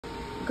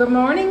Good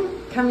morning,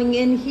 coming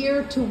in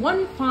here to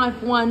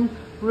 151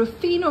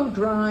 Rufino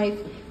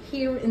Drive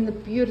here in the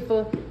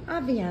beautiful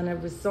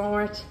Aviana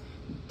Resort,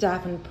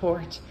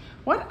 Davenport.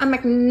 What a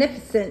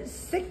magnificent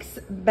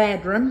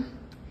 6-bedroom,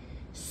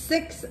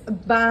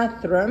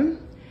 6-bathroom,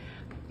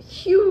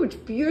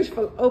 huge,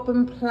 beautiful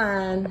open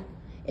plan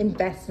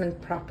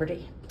investment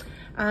property.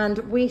 And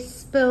we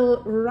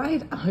spill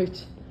right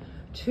out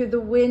to the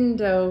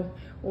window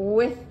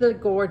with the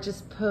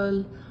gorgeous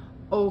pool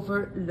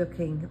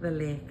overlooking the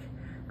lake.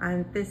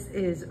 And this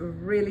is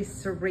really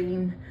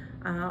serene.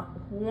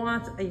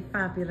 What a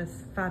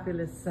fabulous,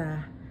 fabulous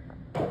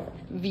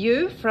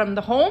view from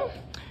the home.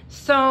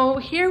 So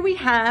here we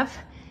have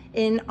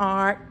in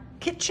our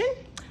kitchen,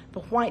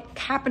 the white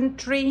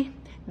cabinetry,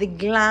 the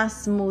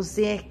glass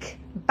mosaic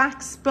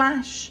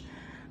backsplash,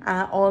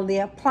 all the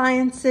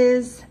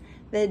appliances,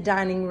 the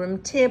dining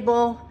room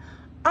table,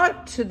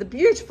 out to the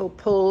beautiful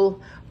pool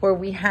where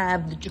we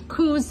have the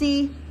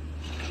jacuzzi.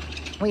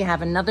 We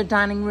have another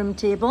dining room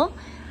table,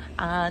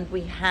 and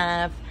we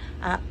have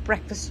a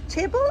breakfast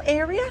table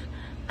area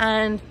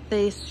and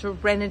the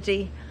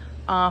serenity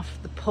of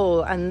the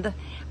pool. And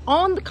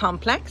on the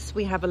complex,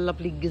 we have a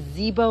lovely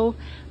gazebo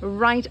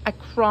right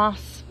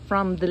across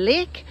from the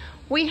lake.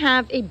 We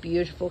have a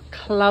beautiful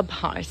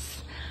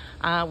clubhouse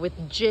with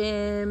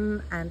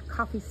gym and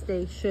coffee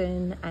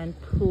station and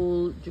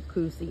pool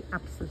jacuzzi.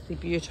 Absolutely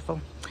beautiful.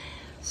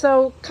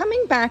 So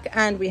coming back,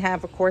 and we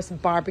have, of course,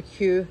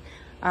 barbecue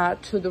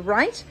to the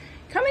right.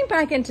 Coming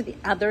back into the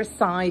other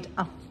side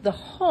of the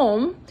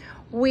home,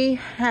 we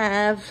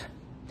have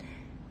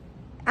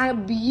a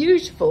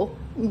beautiful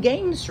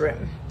games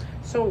room.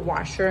 So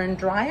washer and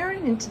dryer,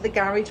 and into the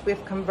garage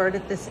we've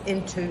converted this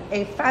into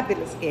a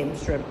fabulous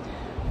games room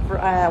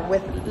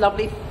with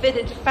lovely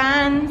fitted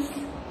fans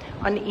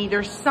on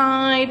either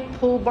side,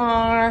 pool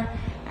bar,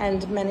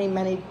 and many,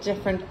 many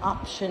different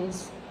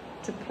options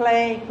to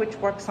play, which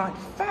works out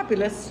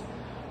fabulous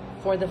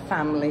for the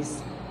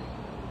families.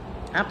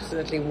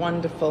 Absolutely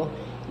wonderful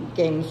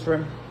games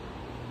room.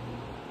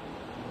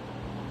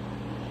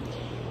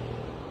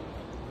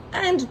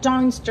 And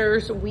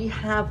downstairs we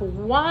have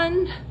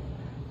one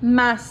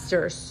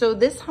master. So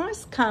this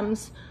house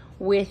comes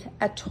with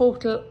a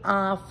total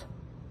of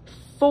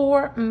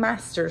 4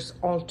 masters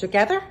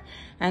altogether.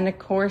 And of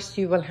course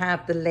you will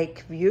have the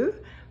lake view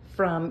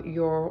from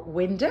your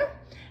window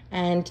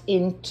and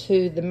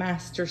into the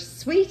master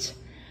suite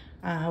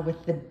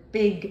with the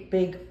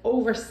big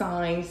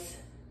oversized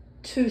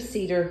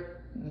 2-seater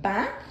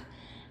bath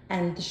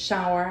and the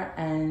shower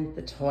and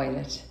the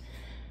toilet.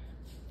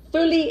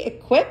 Fully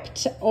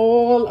equipped.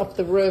 All of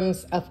the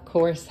rooms, of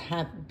course,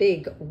 have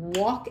big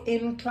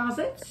walk-in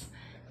closets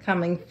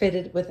coming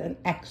fitted with an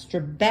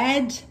extra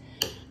bed.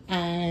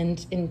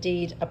 And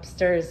indeed,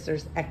 upstairs,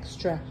 there's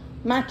extra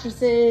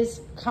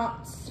mattresses,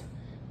 cots,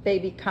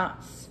 baby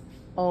cots,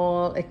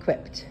 all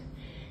equipped.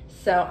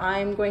 So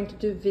I'm going to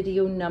do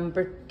video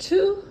number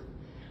 2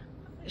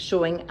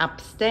 showing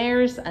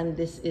upstairs, and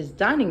this is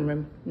dining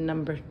room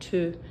number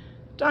 2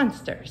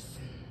 downstairs.